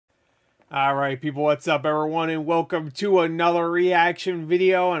Alright people, what's up everyone, and welcome to another reaction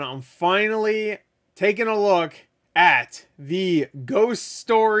video. And I'm finally taking a look at the Ghost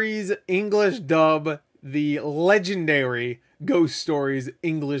Stories English dub, the legendary Ghost Stories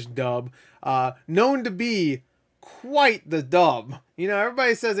English dub, known to be quite the dub. You know,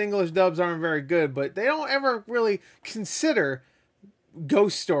 everybody says English dubs aren't very good, but they don't ever really consider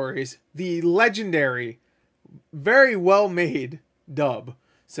Ghost Stories the legendary, very well made dub.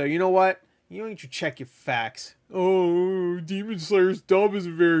 So you know what? You need to check your facts. Oh, Demon Slayer's dub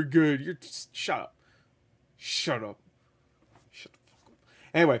isn't very good. You're just shut up. Shut up. Shut the fuck up.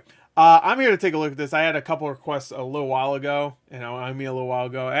 Anyway, I'm here to take a look at this. I had a couple requests a little while ago,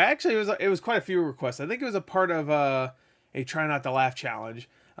 Actually, it was quite a few requests. I think it was a part of a Try Not to Laugh challenge.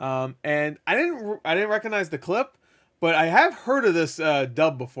 And I didn't recognize the clip, but I have heard of this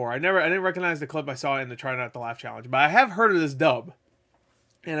dub before. I didn't recognize the clip I saw in the Try Not to Laugh challenge, but I have heard of this dub.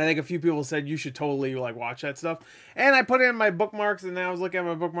 And I think a few people said you should totally like watch that stuff. And I put it in my bookmarks, and then I was looking at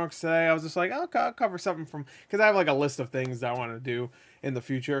my bookmarks today. I was just like, I'll cover something from, because I have like a list of things that I want to do in the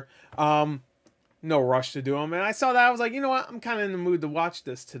future. No rush to do them. And I saw that, I was like, you know what? I'm kind of in the mood to watch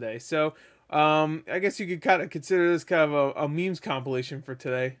this today. So I guess you could kind of consider this kind of a memes compilation for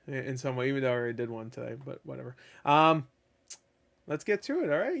today in some way, even though I already did one today, but whatever. Let's get to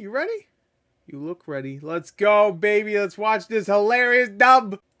it. All right, you ready? You look ready. Let's go, baby. Let's watch this hilarious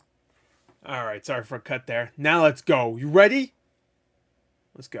dub. All right, sorry for a cut there. Now let's go. You ready?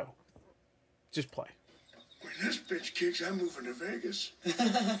 Let's go. Just play. When this bitch kicks, I'm moving to Vegas. Okay.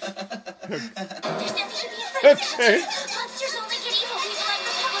 Monsters only get evil people like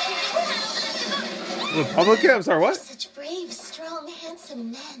Republicans. Republican? I'm sorry, what? Such brave, strong,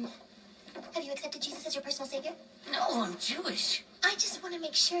 handsome men. Have you accepted Jesus as your personal savior? No, I'm Jewish. I just want to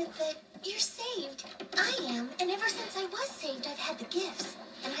make sure that you're saved. I am, and ever since I was saved, I've had the gifts.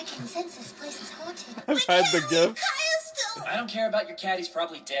 And I can sense this place is haunted. I've had the gifts. Kaya's still... I don't care about your cat. He's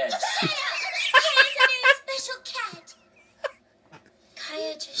probably dead. Shut up! Kaya's a very special cat.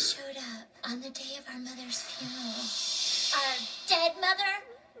 Kaya just showed up on the day of our mother's funeral. Our dead mother?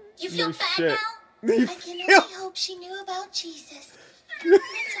 You feel No bad shit. now? You I can only hope she knew about Jesus.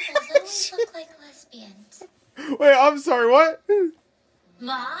 Principals always look like lesbians. Wait, I'm sorry, what?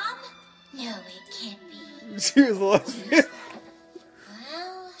 Mom? No, it can't be. She was a lesbian.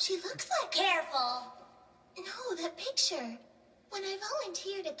 Well, she looks like... Careful! No, that picture. When I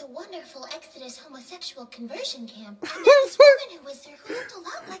volunteered at the wonderful Exodus homosexual conversion camp, I met this woman who was there who looked a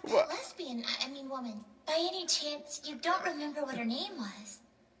lot like that lesbian, woman. By any chance, you don't remember what her name was?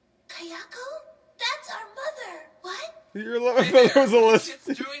 Kayako? That's our mother. What? Your mother was a lesbian.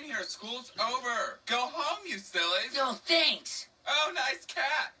 What you doing here? School's over. Go home, you sillies. No, thanks. Oh, nice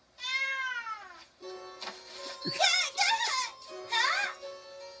cat.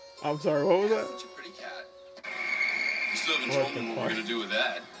 I'm sorry, what was that? Such a pretty cat. You still haven't What told the me what fuck? we're gonna do with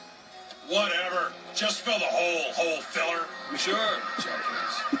that. Whatever. Just fill the hole filler. Sure,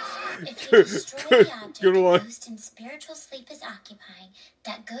 jackass. If you destroy the object Good the one. ghost in spiritual sleep is occupying,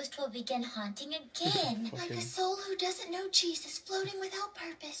 that ghost will begin haunting again. Like a soul who doesn't know Jesus floating without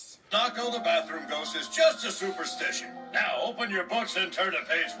purpose. Not go to the bathroom, ghost, is just a superstition. Now open your books and turn to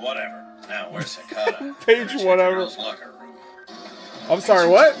page whatever. Now where's Sakata? Page whatever. Girl's locker room. I'm sorry,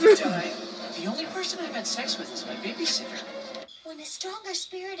 what? The only person I've had sex with is my babysitter. When a stronger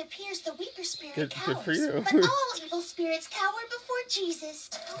spirit appears, the weaker spirit Good cowers. for you. But all evil spirits cower before Jesus.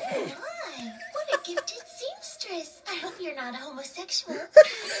 Oh my, what a gifted seamstress. I hope you're not a homosexual.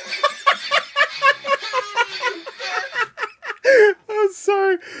 I'm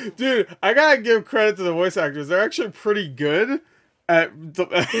sorry. Dude, I gotta give credit to the voice actors. They're actually pretty good at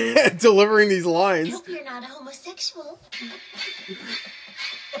delivering these I lines. hope you're not a homosexual.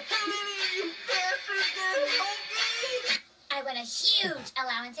 I want a huge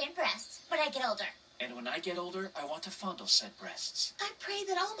allowance in breasts when I get older. And when I get older, I want to fondle said breasts. I pray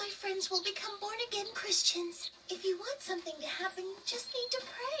that all my friends will become born-again Christians. If you want something to happen, you just need to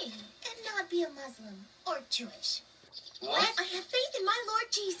pray and not be a Muslim or Jewish. What? I have faith in my Lord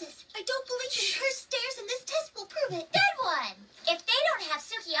Jesus. I don't believe in cursed stairs, and this test will prove it. Good one. If they don't have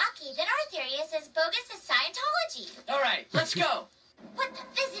sukiyaki, then our theory is as bogus as Scientology. All right, let's go. What the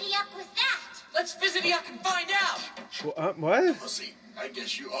fizzity-up was that? Let's visit Yuck and find out. What? Pussy, I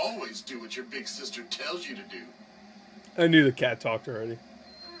guess you always do what your big sister tells you to do. I knew the cat talked already.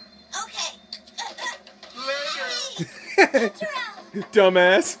 Okay. Later.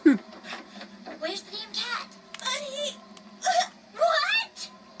 Dumbass. Where's the damn cat? What?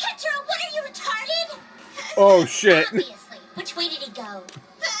 Ketchup, what are you, retarded? Oh shit. Obviously. Which way did he go?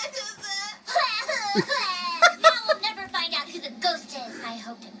 Now we'll never find out who the ghost is. I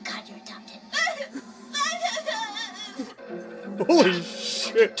hope to God, you're adopted. Holy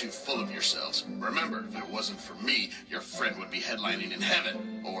shit. Too full of yourselves. Remember, if it wasn't for me, your friend would be headlining in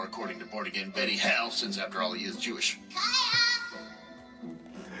heaven. Or according to born-again Betty, hell, since after all he is Jewish. Kaya!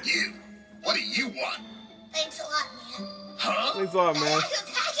 You, what do you want? Thanks a lot, man. Huh? Thanks a lot, man.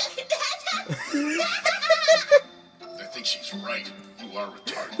 I think she's right. You are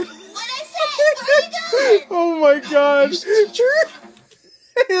retarded. What'd I say? Where are you going? Oh my god. He just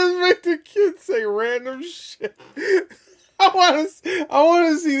made the kid say random shit. I want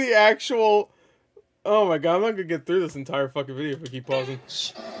to see the actual. Oh my god, I'm not gonna get through this entire fucking video if we keep pausing.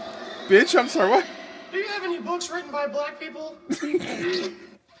 Bitch, I'm sorry, what? Do you have any books written by black people? Are you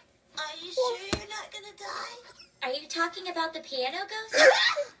sure you're not gonna die? Are you talking about the piano ghost?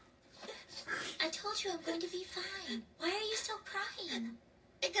 I told you I'm going to be fine. Why are you still crying?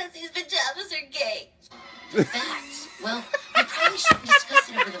 Because these pajamas are gay. Facts. Well, we probably shouldn't discuss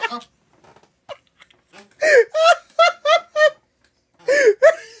it over the phone.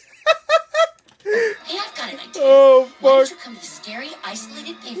 Hey, I've got an idea. Oh fuck. Why don't you come to the scary,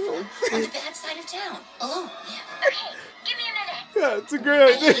 isolated payphone on the bad side of town? Alone, yeah. Okay, give me a minute. Yeah, it's a great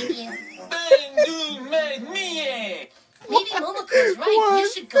I hate idea. you. Maybe Momoko's right. What? You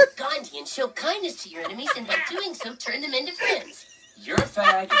should go Gandhi and show kindness to your enemies, and by doing so, turn them into friends. You're a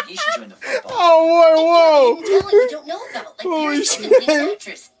fag, and he should join the football. Oh Maybe you whoa, tell you don't know about, like Holy Paris Hilton, shit. famous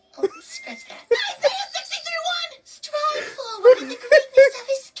actress. Oh, scratch that. Isaiah 63:1. Strive forward in the greatness of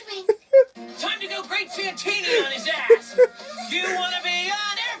his strength. Time to go great Fantini on his ass. You want to be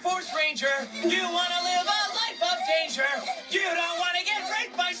an Air Force Ranger. You want to live a life of danger. You don't want to get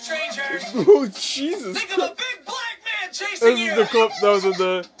raped by strangers. whoa. Oh Jesus. Think of a big black man chasing This you. is the clip. Those are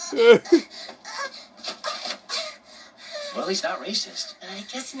the. Well, he's not racist. I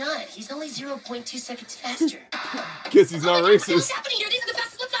guess not. He's only 0.2 seconds faster. Guess he's not What's racist. happening here? These are the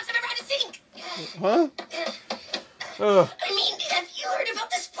fastest flip-flops I've ever had to sink. Huh? I mean, have you heard about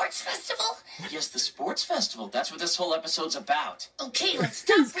the sports festival? Yes, the sports festival. That's what this whole episode's about. Okay, let's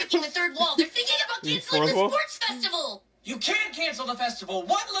stop breaking the third wall. They're thinking about The canceling the fourth wall? sports festival. You can't cancel the festival.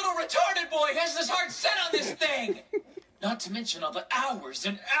 One little retarded boy has his heart set on this thing. Not to mention all the hours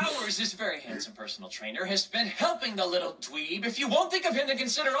and hours this very handsome personal trainer has spent helping the little dweeb. If you won't think of him to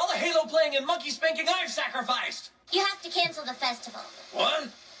consider all the Halo playing and monkey spanking I've sacrificed. You have to cancel the festival. What?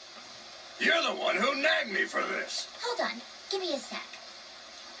 You're the one who nagged me for this. Hold on, give me a sec.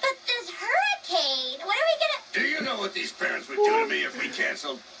 But this hurricane, what are we gonna... Do you know what these parents would do to me if we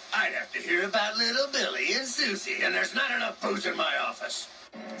canceled? I'd have to hear about little Billy and Susie, and there's not enough booze in my office.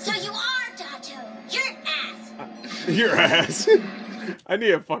 So you are Datu. Your ass. Your ass. I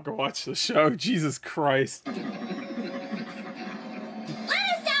need to fucking watch the show. Jesus Christ. Let us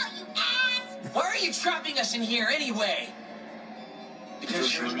out, you ass. Why are you trapping us in here anyway?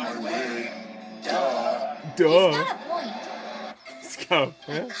 Because you're in my way. Duh. He's Duh. got a point. Let's go.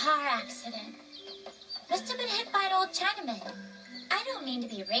 A Yeah. car accident. Must have been hit by an old Chinaman. I don't mean to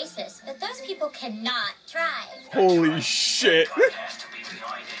be racist, but those people cannot drive. Holy shit. Has to be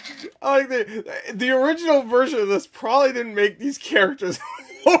behind it. I like the original version of this probably didn't make these characters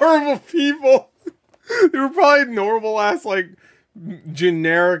horrible people. They were probably normal ass, like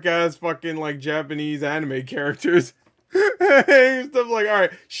generic ass fucking like Japanese anime characters. Stuff like, all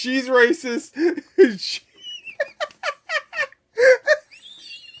right, she's racist.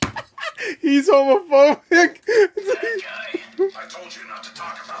 He's homophobic. I told you not to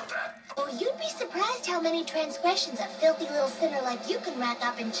talk about that. Oh, you'd be surprised how many transgressions a filthy little sinner like you can rack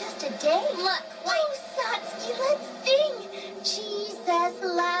up in just a day. Look, oh, Satsuki, let's sing. Jesus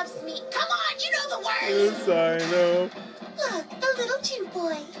loves me. Come on, you know the words. Yes, I know. Look, the little Jew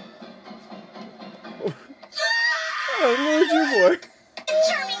boy. Oh, Jew boy.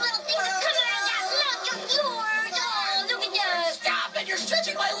 Charming little things are coming out of that mouth of yours. Oh, look at that. Stop it! You're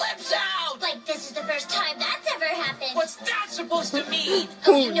stretching my lips out! Like this is the first time that's ever happened. What's that supposed to mean?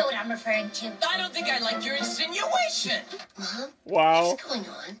 Oh, you know what I'm referring to. I don't think I like your insinuation. Mom, Wow. what's going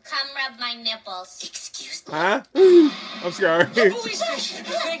on? Come rub my nipples. Excuse me. Huh? I'm sorry. The police station!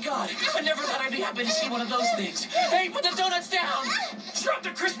 Thank God! I never thought I'd be happy to see one of those things. Hey, put the donuts down! Drop the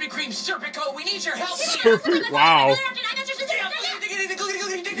Krispy Kreme Serpico! We need your help here! Wow. I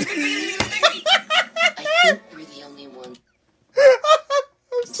think we're the only one.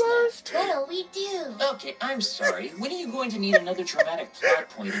 I'm sorry. What'll we do? Okay, I'm sorry. When are you going to need another dramatic plot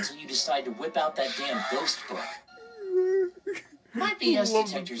point until you decide to whip out that damn ghost book? My BS Love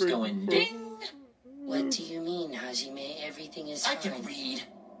the detector's freaking going book. ding! What do you mean, Hajime? Everything is I fine. can read.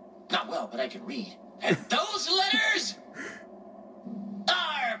 Not well, but I can read. And those letters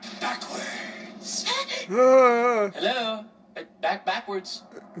are backwards. Hello? Backwards.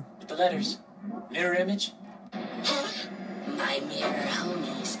 With the letters. Mirror image. My mirror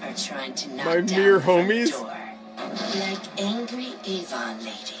homies are trying to knock My down mirror the front homies? door. Like angry Avon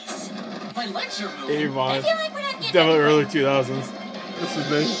ladies. My legs are moving. Avon. I feel like we're not getting Definitely anywhere. early 2000s. This is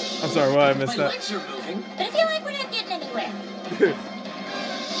me. I'm sorry, what? I missed My that. legs are moving. But I feel like we're not getting anywhere.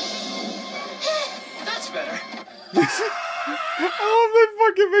 That's better. I love they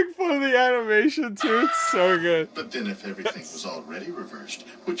fucking make fun of the animation too. It's so good. But then if everything was already reversed,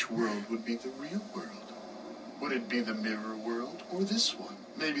 which world would be the real world? Would it be the mirror world or this one?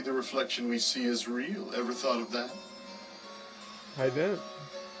 Maybe the reflection we see is real. Ever thought of that? I did.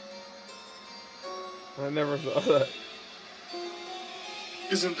 I never thought of that.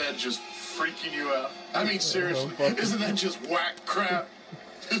 Isn't that just freaking you out? I mean, seriously, isn't that just whack crap?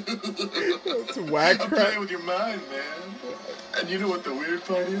 It's whack I'm crap. playing with your mind, man. And you know what the weird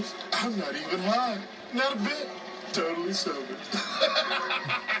part is? I'm not even high. Not a bit. Totally sober.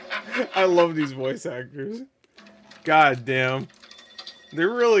 I love these voice actors. God damn. They're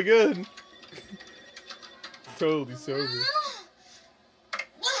really good. Totally sober.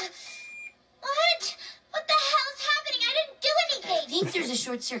 What? What the hell's happening? I didn't do I anything. think there's a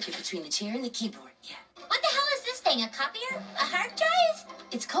short circuit between the chair and the keyboard. Yeah. What the hell is this thing? A copier? A hard drive?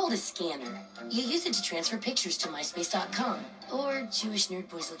 It's called a scanner. You use it to transfer pictures to MySpace.com or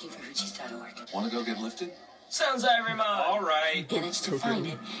JewishNerdBoysLookingForHoochies.org. Want to go get lifted? Sounds Iron Man. All right. Managed to find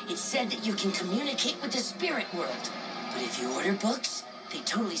it. It said that you can communicate with the spirit world. But if you order books, they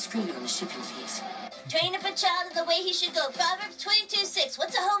totally screw you on the shipping fees. Train up a child in the way he should go. Proverbs 22:6.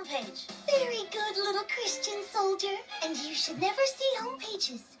 What's a homepage? Very good, little Christian soldier. And you should never see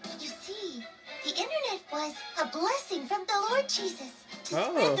homepages. You see, the internet was a blessing from the Lord Jesus to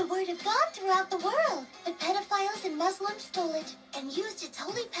spread the word of God throughout the world. But pedophiles and Muslims stole it and used its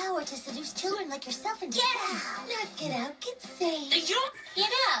holy power to seduce children like yourself and get out. Not get out, get saved. You don't You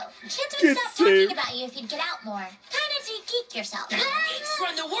know, kids Get would stop saved. talking about you if you'd get out more. Kind of to geek yourself. geeks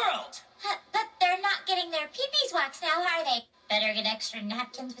run the world. But they're not getting their pee-pees waxed now, are they? Better get extra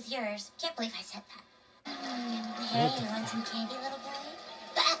napkins with yours. Can't believe I said that. Hey, you want some candy, little boy?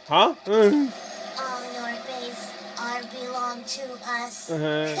 Huh? All your base are belong to us.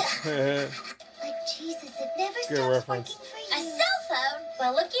 Like Jesus, it never Good stops reference. working for you. A cell phone?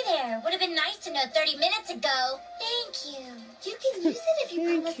 Well, looky there. Would have been nice to know 30 minutes ago. Thank you. You can use it if you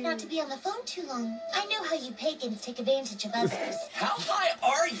promise not to be on the phone too long. I know how you pagans take advantage of others. How high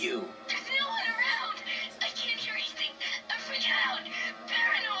are you? There's no one around. I can't hear anything. I'm freaking out.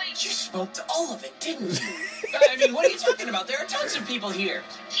 Paranoid. You smoked all of it, didn't you? I mean, what are you talking about? There are tons of people here.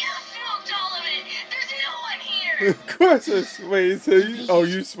 You smoked all of it. There's no one here. Of course it's... Wait, so you... Oh,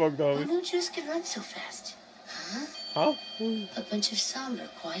 you smoked all Why this. don't you just get run so fast? Huh? Huh? A bunch of somber,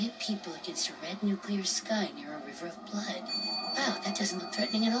 quiet people against a red nuclear sky near a river of blood. Wow, that doesn't look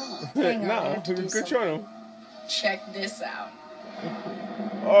threatening at all. Hang on, I No, have to do good trying. Check this out.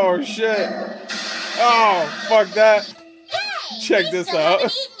 Oh, shit. Oh, fuck that. Hey! Check we this still out.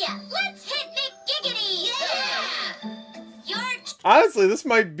 haven't eaten yet. Let's hit McGiggity! Yeah! Your Honestly, this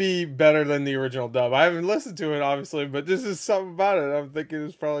might be better than the original dub. I haven't listened to it, obviously, but this is something about it I'm thinking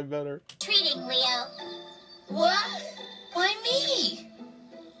is probably better. treating, Leo. What? Why me?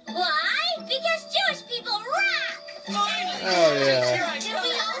 Why? Because Jewish people rock! Finally! Oh, yeah. Here I Did come. we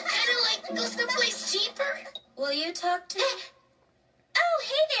all kind of like go someplace cheaper? Will you talk to me? Oh,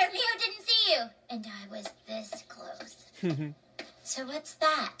 hey there, Leo didn't see you. And I was this close. So what's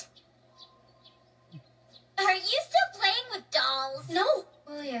that? Are you still playing with dolls? No.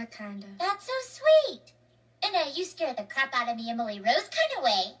 Well, yeah, kinda. That's so sweet. In a you scare the crap out of me, Emily Rose kind of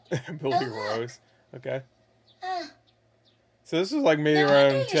way. Billy Oh, look. Rose. Okay. Huh. So this was like maybe No wonder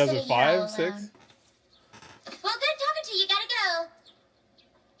around you're sitting here all 2005, 6? alone. Well, good talking to you. Gotta go.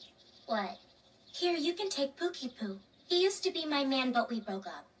 What? Here, you can take Pookie Poo. He used to be my man, but we broke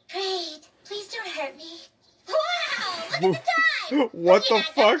up. Great. Please don't hurt me. Wow! Look at the time! What Pookie the and I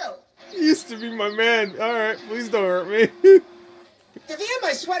gotta fuck? go. He used to be my man. Alright, please don't hurt me. The V on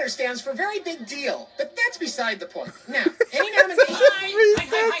my sweater stands for very big deal, but that's beside the point. Now, any nomination? Hi.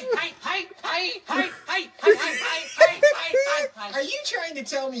 Are you trying to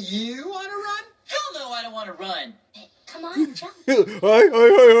tell me you want to run? Hell no, I don't want to run. Hey, come on, jump. Hi.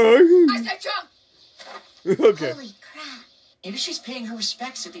 said jump! Okay. Holy crap. Maybe she's paying her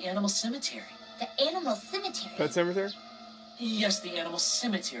respects at the animal cemetery. The animal cemetery. Pet cemetery? Yes, the animal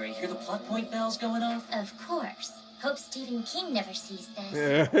cemetery. Hear the plot point bells going off? Of course. Hope Stephen King never sees this.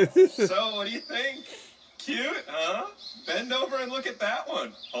 Yeah. So, what do you think? Cute, huh? Bend over and look at that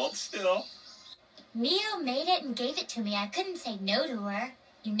one. Hold still. Mio made it and gave it to me. I couldn't say no to her.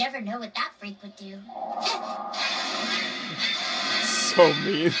 You never know what that freak would do. so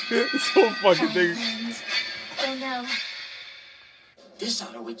mean. This whole fucking thing. Oh no. This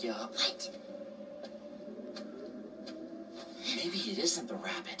ought to wake you up. What? Maybe it isn't the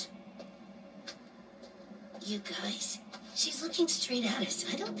rabbit. You guys, she's looking straight at us.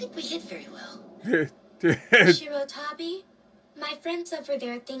 I don't think we hit very well. Shirotabi, my friends over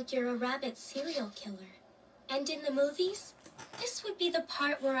there think you're a rabbit serial killer. And in the movies, this would be the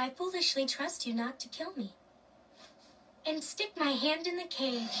part where I foolishly trust you not to kill me. And stick my hand in the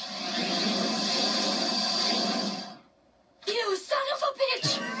cage. You son of a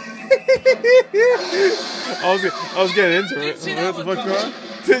bitch! I was getting into it. What the fuck going?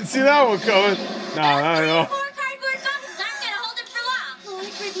 Didn't see that one coming. Nah, not at all. Four cardboard boxes aren't gonna hold it for long. Lord,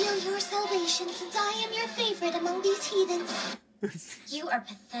 reveal your salvation, since I am your favorite among these heathens. You are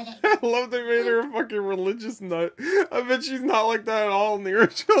pathetic. I love they made her a fucking religious nut. I bet she's not like that at all in the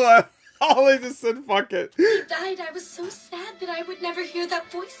original. All they just said, fuck it. He died. I was so sad that I would never hear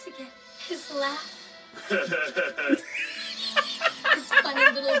that voice again. His laugh. His funny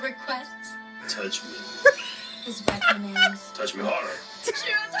little requests. Touch me. His recommends. Touch me harder.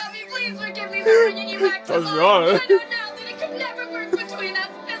 Shirotabi, please forgive me for bringing you back to Touch life. me harder. I know now that it could never work between us.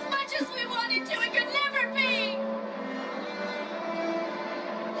 As much as we wanted to, it could never be.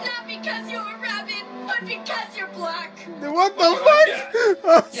 Not because you're a rabbit, but because you're black. What the fuck?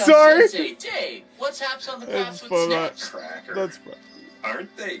 I'm Yo, sorry. Sensei, Dave, what's haps on the That's claps with fun. snacks? Cracker. That's fun.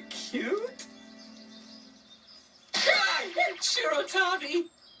 Aren't they cute? Shirotabi!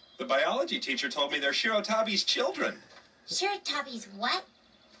 The biology teacher told me they're Shirotabi's children. Shirotabi's what?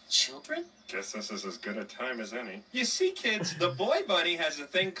 Children? Guess this is as good a time as any. You see, kids, the boy bunny has a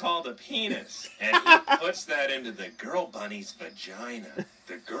thing called a penis, and he puts that into the girl bunny's vagina.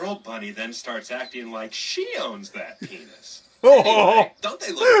 The girl bunny then starts acting like she owns that penis. Anyway, don't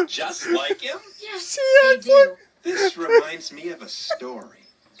they look just like him? Yes, She they do. This reminds me of a story.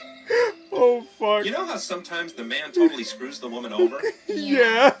 Oh fuck. You know how sometimes the man totally screws the woman over?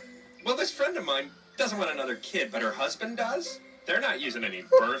 Yeah. Well, this friend of mine doesn't want another kid, but her husband does. They're not using any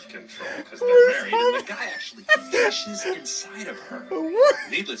birth control because they're married, and the guy actually fishes inside of her. What?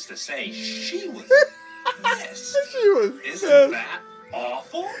 Needless to say, she was pissed. She was. Isn't that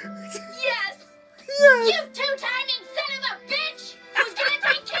awful? Yes! Yeah. You two-timing son of a bitch! Who's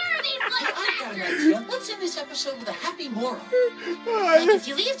gonna take care of these little I got an bastards? idea. Let's end this episode with a happy moral. Like, if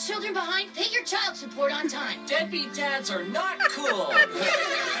you leave children behind, pay your child support on time. Deadbeat dads are not cool.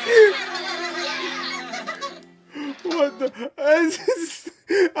 What the?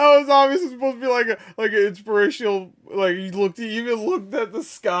 I was obviously supposed to be like an inspirational. Like he even looked at the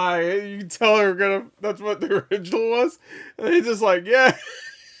sky. You can tell they were gonna. That's what the original was. And they just like, yeah.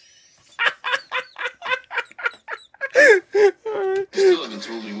 Still haven't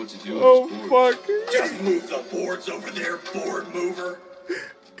told me what to do. Oh with this board. fuck! Just move the boards over there, board mover.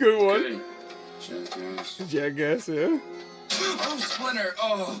 Good one. Okay. Jackass. Jackass, yeah. Oh, Splinter.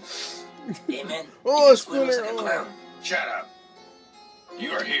 Oh. Amen. Oh, Squid looks like a Splinter, oh. clown. Shut up.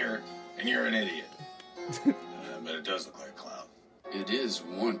 You are here, and you're an idiot. But it does look like a clown. It is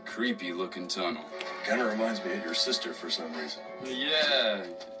one creepy looking tunnel. Kind of reminds me of your sister for some reason. Yeah,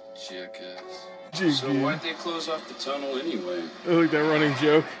 jackass. Gee, So why'd they close off the tunnel anyway? I like that running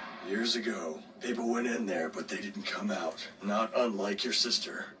joke. Years ago, people went in there, but they didn't come out. Not unlike your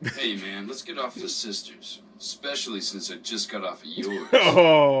sister. Hey man, let's get off the sisters. Especially since I just got off of yours.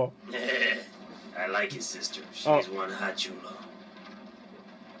 Oh. I like his sister. She's Oh. one hot chulo.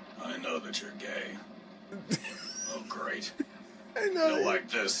 I know that you're gay. Oh, great. I know. You'll like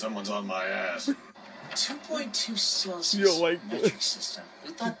this. Someone's on my ass. 2.2 Celsius You like metric this? system.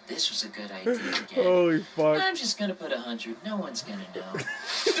 Who thought this was a good idea again? Holy fuck. I'm just gonna put 100. No one's gonna know.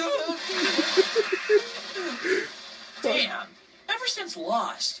 Damn. Ever since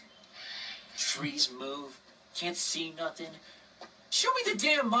Lost. Trees move. Can't see nothing. Show me the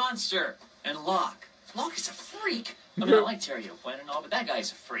damn monster. And Locke. Locke is a freak. I mean, I like Terry O'Quinn and all, but that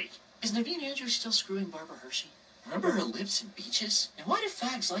guy's a freak. Is Naveen Andrews still screwing Barbara Hershey? Remember her lips and beaches? And why do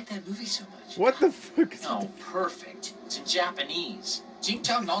fags like that movie so much? What the fuck is Oh, perfect. It's in Japanese. Jing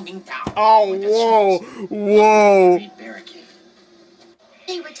chang nong ding tao. Oh, whoa. Whoa. Read barricade.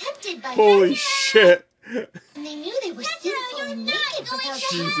 They were tempted by Holy that, shit. and they knew they were sinful and naked without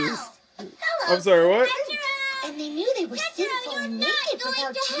Jesus. Jesus. I'm sorry, what? And they knew they were sinful and naked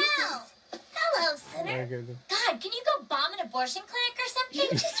without Jesus. Hello, sinner. God, can you go bomb an abortion clinic or You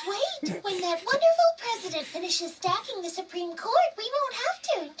something? just wait. When that wonderful president finishes stacking the Supreme Court, we won't have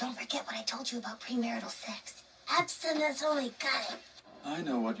to. Don't forget what I told you about premarital sex. Abstinence only got it. I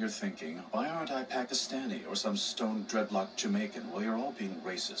know what you're thinking. Why aren't I Pakistani or some stone dreadlock Jamaican while you're all being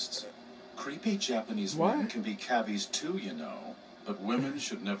racists? Creepy Japanese Why? women can be cabbies too, you know. but women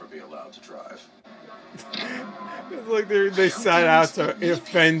should never be allowed to drive. It's like they set out to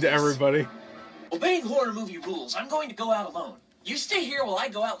offend everybody. Obeying horror movie rules, I'm going to go out alone. You stay here while I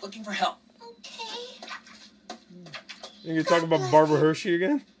go out looking for help. Okay. You're talking about Barbara Hershey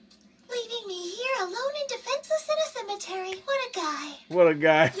again? Leaving me here alone and defenseless in a cemetery. What a guy. What a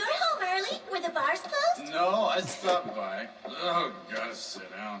guy. You're home early? Were the bars closed? No, I stopped by. Oh, gotta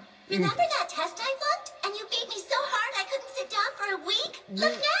sit down. Remember that test I flunked? And you beat me so hard I couldn't sit down for a week?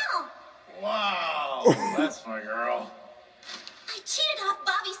 Look now. Wow, that's my girl. I cheated off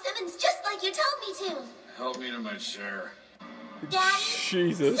Bobby Simmons just like you told me to. Help me to my chair. Daddy,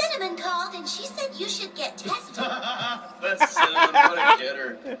 Jesus. Cinnamon called and she said you should get tested. That's Cinnamon, what a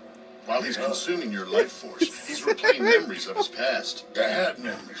kidder. While he's consuming your life force, he's replaying memories of his past. Bad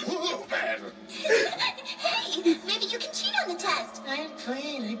memories. Whoa, bad. Hey, maybe you can cheat on the test. I'm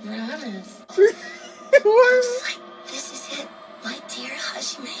clean, I promise. Looks like this is it, my dear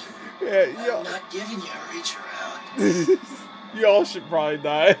Hajime. Yeah, I'm not giving you a reach around. y'all should probably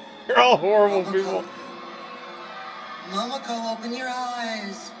die. You're all horrible people. Momoko, open your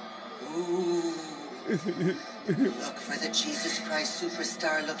eyes. Ooh. Look for the Jesus Christ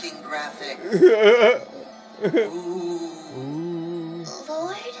superstar looking graphic. Ooh.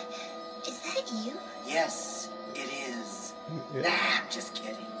 Lord, is that you? Yes, it is. Yeah. Nah, I'm just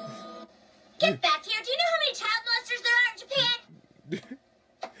kidding. Get back here. Do you know how many child molesters there are in Japan?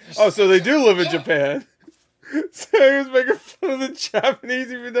 Oh, so they do live in Japan. So he was making fun of the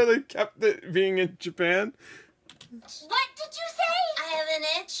Japanese even though they kept it being in Japan. What did you say? I have an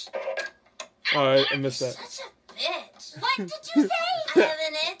itch. Oh, I missed that. Such a bitch. What did you say? I have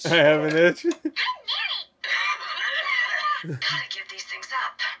an itch. I have an itch. Gotta give these things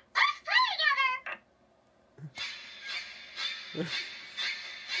up. Let's play together.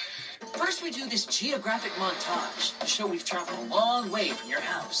 First, we do this geographic montage to show we've traveled a long way from your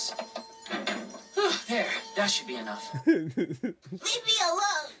house. There, that should be enough. Leave me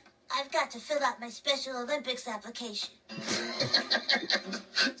alone. I've got to fill out my Special Olympics application.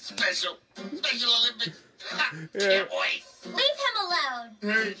 Special Olympics. Yeah. wait. Leave him alone.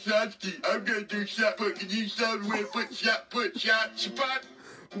 Hey, Satsuki, I'm gonna do shot put. Can you show me where to put shot, spot?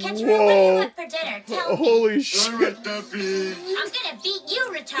 Ketchup, what do you want for dinner? Tell me. Holy All shit. right, Duffy. I'm gonna beat you,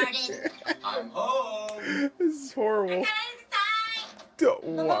 retarded. I'm home. This is horrible.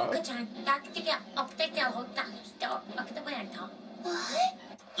 Wow. What?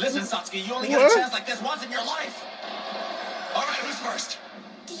 Listen, Satsuki, you only get What? a chance like this once in your life. All right, who's first?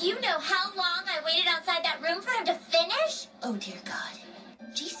 Do you know how long I waited outside that room for him to finish? Oh, dear God.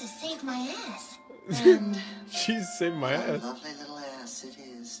 Jesus saved my ass. And She saved my a ass. lovely little ass it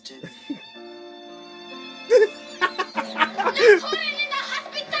is, too. ¡Corren en el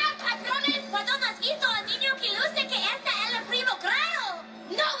hospital, patrones! ¡Cuando nos hizo al niño que luce que está en el primo grado!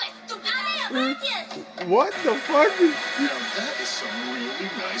 ¡No, estúpida! ¡Gracias! What the fuck? Now that is some really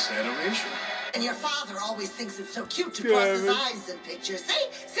nice animation. And your father always thinks it's so cute to cross his Good. eyes in pictures. See?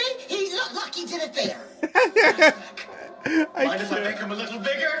 Look, he did it there. Mind if I make him a little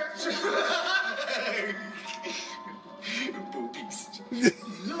bigger? Boobies.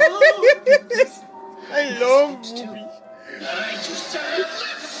 I love movies. I just have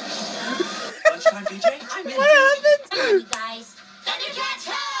lips. Lunchtime, DJ? I'm in. What happened? Come on, you guys. Thundercats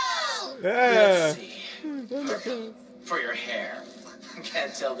ho! Let's Yeah. see. For your hair.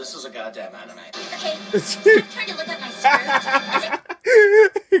 Can't tell this is a goddamn anime. Okay, stop trying to look at my skirt.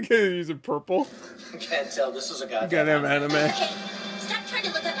 You can use a purple. Can't tell this is a goddamn Goddamn anime. Okay, stop trying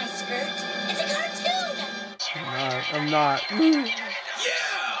to look at my skirt. It's a cartoon! I'm not. Yeah!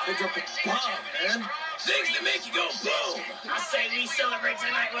 They dropped a bomb, man. Things that make you go boom. I say we celebrate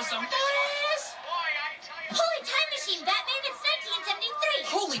tonight with some boys. Holy time machine, Batman, it's 1973!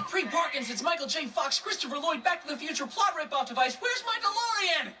 Holy pre-Parkinson's Michael J. Fox, Christopher Lloyd, Back to the Future plot rip-off device. Where's my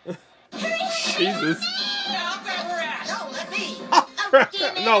DeLorean? Jesus. Now grab her ass. No, let me. Oh,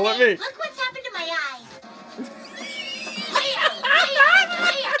 damn it. No, let me. Look what's happened to my eyes. Leo,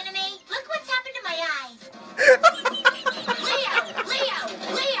 anime, look what's happened to my eyes. Leo.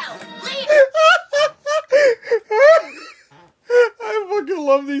 I fucking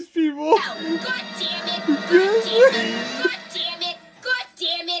love these people. God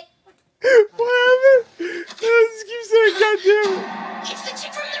damn it. What happened? I just keep saying, God damn it. It's the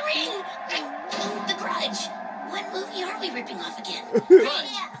chick from The Ring. The Grudge. What movie are we ripping off again?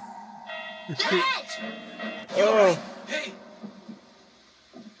 Grudge. Grudge. Oh. Hey,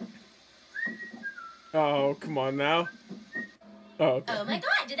 Oh, come on now. Oh, okay. Oh my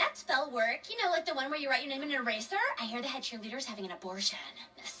God, did that spell work? You know, like the one where you write your name in an eraser? I hear the head cheerleader's having an abortion.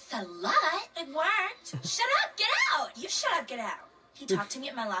 Slut? It worked. Shut up, get out. You shut up, get out. He talked to me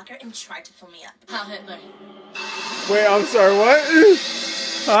at my locker and tried to fill me up. Heil Hitler. Wait, I'm sorry, what?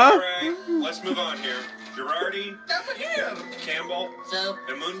 Huh? Alright, let's move on here. Girardi, Over here. Campbell, So,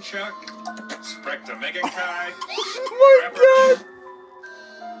 Emunchuk, Sprekta Megakai. Oh my god!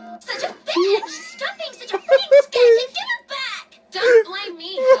 Such a bitch! Stop being such a freaking sketch and give it back! Don't blame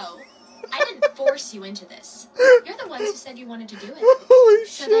me, Ho. I didn't force you into this. You're the ones who said you wanted to do it. Holy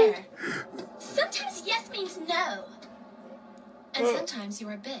So shit! there. Sometimes yes means no. And sometimes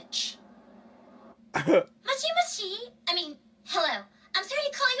you're a bitch. Machi. I mean, hello. I'm sorry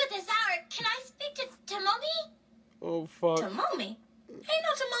to call you at this hour. Can I speak to Tomomi? Oh fuck! Tomomi? Ain't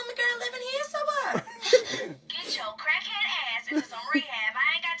no Tomomi girl living here, so what? Get your crackhead ass into some rehab. I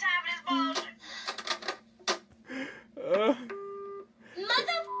ain't got time for this bullshit.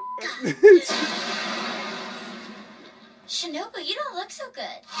 Shinobu, you don't look so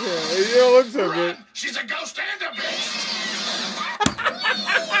good. Yeah, you don't look so good. She's a ghost and a bitch.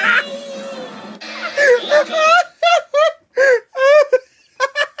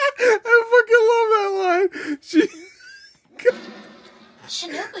 I fucking love that line.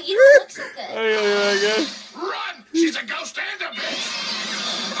 Shinobu, you don't look so good. I guess. Run! She's a ghost and a bitch.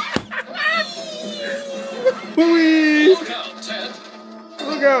 Whee! Look out, Ted.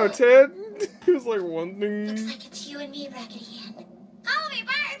 Look out, Ted. He was like one thing. Looks like it's you and me, Raggedy Ann. Call me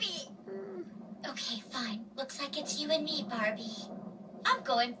Barbie! Okay, fine. Looks like it's you and me, Barbie. I'm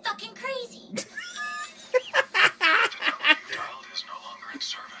going fucking crazy.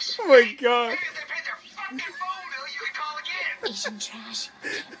 Oh my god. Asian trash.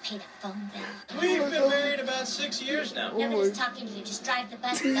 Can't pay the phone bill. We've been married about 6 years now. Nobody's talking to you. Just drive the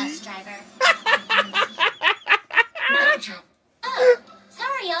bus driver. Oh,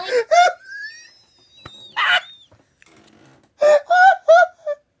 sorry, Ollie.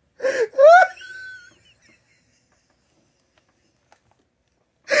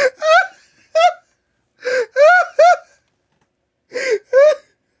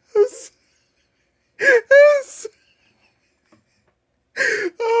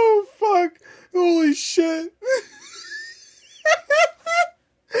 Oh fuck! Holy shit!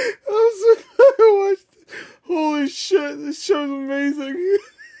 I watched. Holy shit! This show's amazing.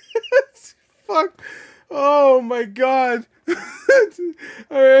 Fuck! Oh my god!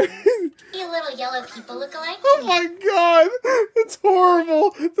 Alright. You little yellow people look alike. Oh my god! It's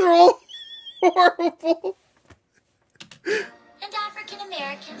horrible. They're all horrible. And African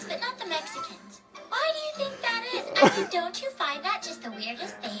Americans, but not the Mexicans. Why do you think that is? I mean, don't you find that just the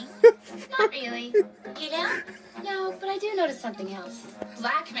weirdest thing? Not really. You don't? No, but I do notice something else.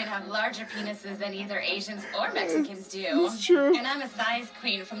 Black men have larger penises than either Asians or Mexicans do. It's true. And I'm a size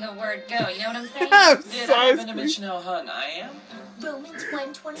queen from the word go, you know what I'm saying? Did I happen to mention how hung I am? Romans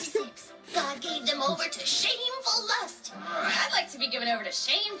 1:26. God gave them over to shameful lust. I'd like to be given over to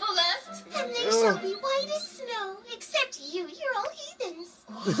shameful lust. And they shall be white as snow. Except you, you're all heathens.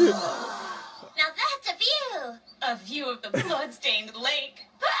 Now that's a view. A view of the blood-stained lake.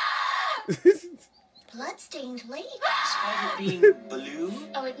 Blood-stained lake? Despite it being blue?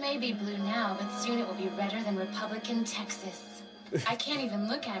 Oh, it may be blue now, but soon it will be redder than Republican Texas. I can't even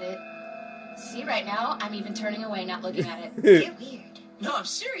look at it. See, right now, I'm even turning away, not looking at it. You're weird. No, I'm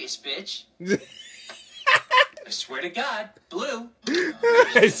serious, bitch. I swear to God, blue.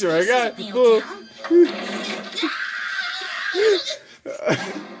 I swear I got blue.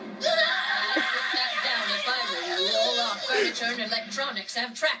 Furniture and electronics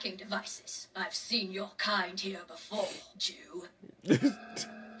have tracking devices. I've seen your kind here before, Jew.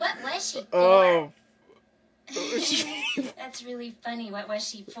 What was she for? Oh. That's really funny. What was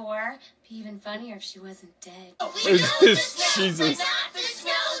she for? Be even funnier if she wasn't dead. Jesus. Not the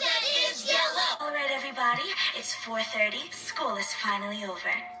snow that is yellow. All right, everybody. It's 4:30. School is finally over.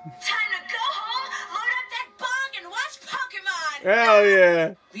 Time to go home, load up that bong, and watch Pokemon. Hell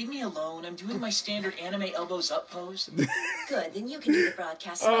yeah. Leave me alone. I'm doing my standard anime elbows up pose. Good, then you can do the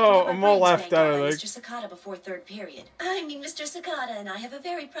broadcast. Oh, I'm all laughed out of Mr. Sakata before third period. I mean, Mr. Sakata and I have a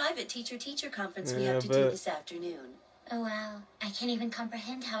very private teacher-teacher conference we Yeah, have to do this afternoon. Oh, wow. I can't even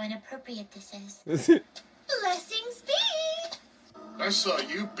comprehend how inappropriate this is. Blessings be! I saw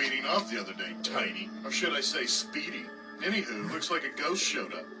you beating off the other day, Tiny. Or should I say Speedy. Anywho, looks like a ghost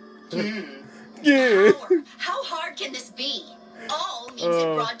showed up. Yeah. How hard can this be? All means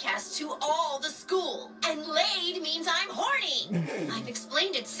it broadcasts to all the school. And laid means I'm horny. I've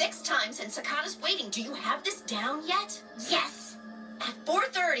explained it 6 times and Sakata's waiting. Do you have this down yet? Yes. At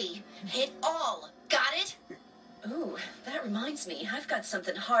 4:30, hit all. Got it? Ooh, that reminds me. I've got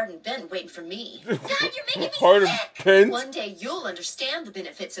something hard and bent waiting for me. God, you're making me Hard sick! and bent? One day you'll understand the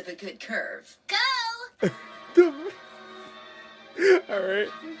benefits of a good curve. Go! Alright.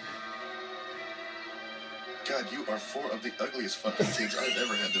 God, you are four of the ugliest fucking kids I've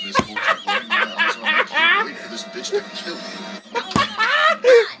ever had the misfortune of learning now, so I can't wait for this bitch to kill me.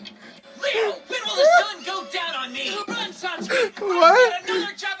 Leo, when will the sun go down on me? Run, Satsuki! What?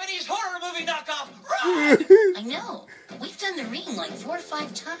 Another Japanese horror movie knockoff! Run! I know. We've done the ring like 4 or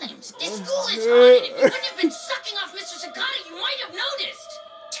 5 times. This school is haunted. If you wouldn't have been sucking off Mr. Sakata, you might have noticed.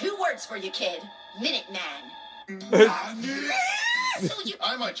 2 words for you, kid. Minuteman.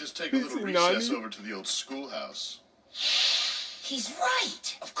 I might just take a little recess over to the old schoolhouse. He's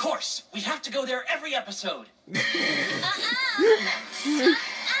right. Of course, we have to go there every episode.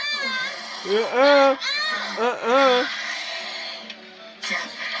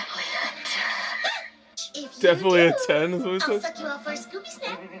 Definitely a 10 is what it I'll says. suck you off for a Scooby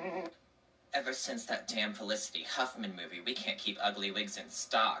snack. Ever since that damn Felicity Huffman movie, we can't keep ugly wigs in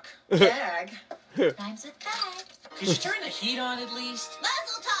stock. Gag. Rhymes with gag. Could you turn the heat on at least?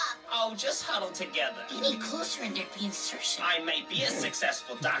 Muzzle top. Oh, just huddle together. Any closer and there'd be insertion. I may be a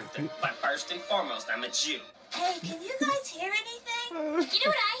successful doctor, but first and foremost, I'm a Jew. Hey, can you guys hear anything? You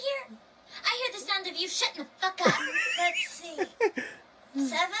know what I hear? I hear the sound of you shutting the fuck up. Let's see.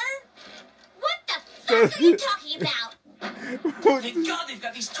 7? What the fuck are you talking about? Thank God they've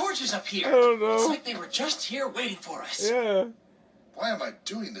got these torches up here. I don't know. It's like they were just here waiting for us. Yeah. Why am I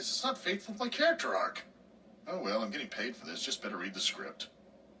doing this? It's not faithful to my character arc. Oh well, I'm getting paid for this. Just better read the script.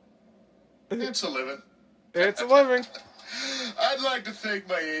 It's a living. It's a living. I'd like to thank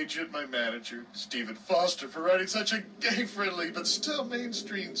my agent, my manager, Stephen Foster, for writing such a gay-friendly but still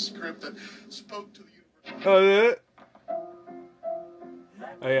mainstream script that spoke to the universe. Oh, did it?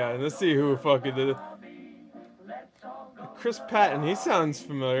 Oh yeah, let's see who fucking did it. Chris Patton, he sounds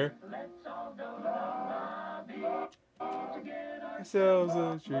familiar. Sells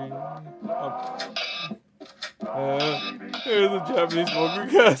a tree. Here's a Japanese poker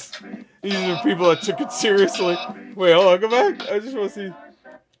cast. These are people that took it seriously. Wait, hold on, go back. I just want to see.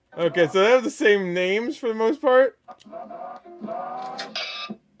 Okay, so they have the same names for the most part. I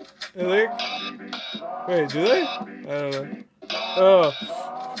think. Wait, do they? I don't know. Oh.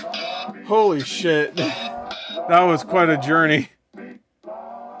 Holy shit. That was quite a journey.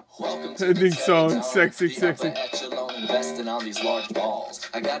 Ending song, sexy, sexy. Investing on these large balls.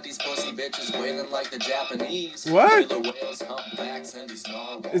 I got these pussy bitches wailing like the Japanese. What? Whales, humpbacks, and these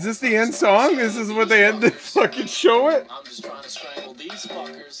Is this the end song? This is what they end the fucking show it? I'm just trying to strangle these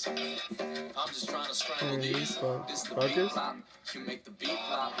fuckers. I'm just trying to strangle these. This the beat flop. You make the beat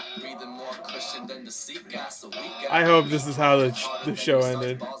flop. Breathing more cushion than the seat got. So we got. I hope this is how the show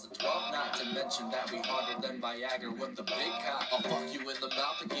ended. Not to mention that we harder than Viagra with the big cock. I'll fuck you in the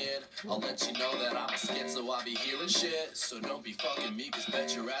mouth again. I'll let you know that I'm a schizo. I'll be hearing shit. So don't be fucking me, cause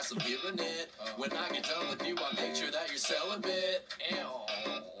bet your ass I'm hearing it. When I get done with you, I'll make sure that you're celibate.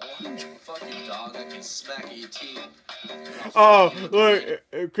 Ew. Fuck you, dog. I can smack at your teeth. Oh,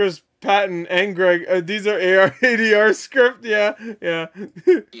 look, Chris Patton and Greg. These are ADR script. Yeah, yeah.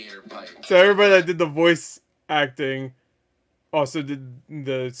 So everybody that did the voice acting also did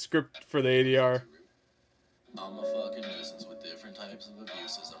the script for the ADR. I'm a fucking nuisance with different types of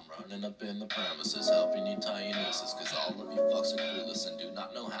abuses. I'm running up in the premises, helping you tie your nooses, cause all of you fucks are clueless and do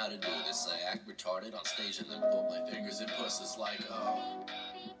not know how to do this. I act retarded on stage and then pull my fingers in pussies like,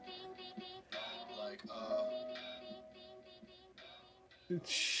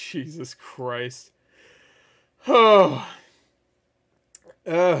 Jesus Christ. Oh.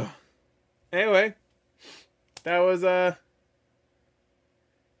 Anyway, that was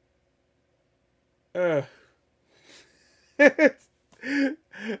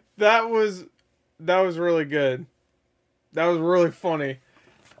that was really good. That was really funny.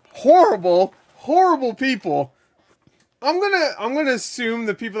 Horrible people. I'm gonna assume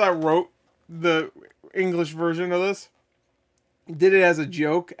the people that wrote the English version of this did it as a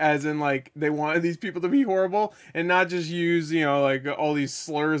joke, as in like they wanted these people to be horrible and not just use, you know, like all these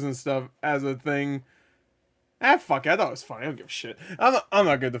slurs and stuff as a thing. Fuck it, I thought it was funny. I don't give a shit. I'm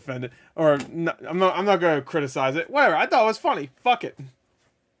not gonna defend it, or I'm not gonna criticize it. Whatever. I thought it was funny. Fuck it.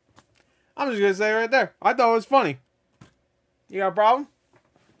 I'm just gonna say right there. I thought it was funny. You got a problem?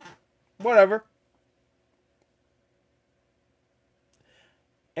 Whatever.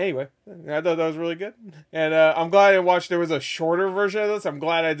 Anyway, I thought that was really good, and I'm glad I watched. There was a shorter version of this. I'm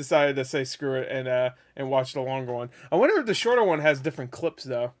glad I decided to say screw it and watch the longer one. I wonder if the shorter one has different clips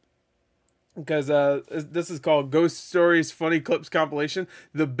though. Because this is called Ghost Stories Funny Clips Compilation,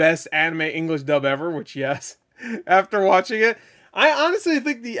 the best anime English dub ever, which yes, after watching it, I honestly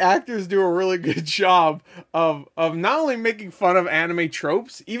think the actors do a really good job of not only making fun of anime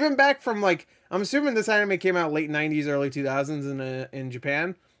tropes, even back from like, I'm assuming this anime came out late 90s, early 2000s in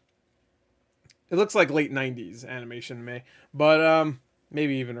Japan. It looks like late 90s animation to me, but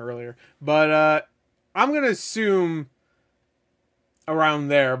maybe even earlier. But I'm going to assume around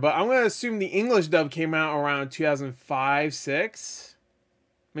there, but I'm going to assume the English dub came out around 2005, 6,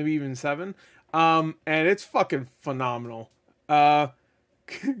 maybe even 7. And it's fucking phenomenal.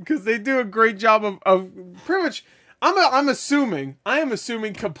 Because they do a great job of pretty much, I am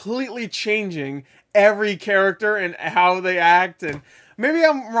assuming completely changing every character and how they act. And maybe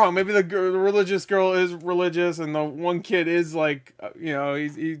I'm wrong. Maybe the religious girl is religious, and the one kid is like, you know,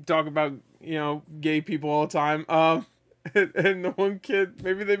 he talk about, you know, gay people all the time. And the one kid,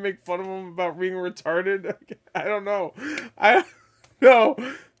 maybe they make fun of him about being retarded. I don't know. I don't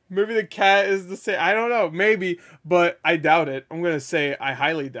know. Maybe the cat is the same. I don't know. Maybe, but I doubt it. I'm going to say I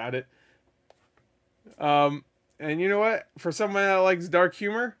highly doubt it. And you know what? For someone that likes dark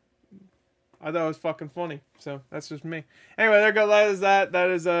humor, I thought it was fucking funny. So that's just me. Anyway, there goes. That is that.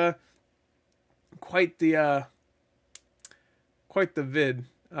 That is quite the vid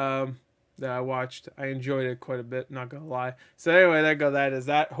that I watched. I enjoyed it quite a bit, not gonna lie. So anyway, there go. That is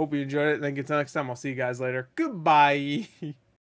that. Hope you enjoyed it. Thank you. Until next time, I'll see you guys later. Goodbye.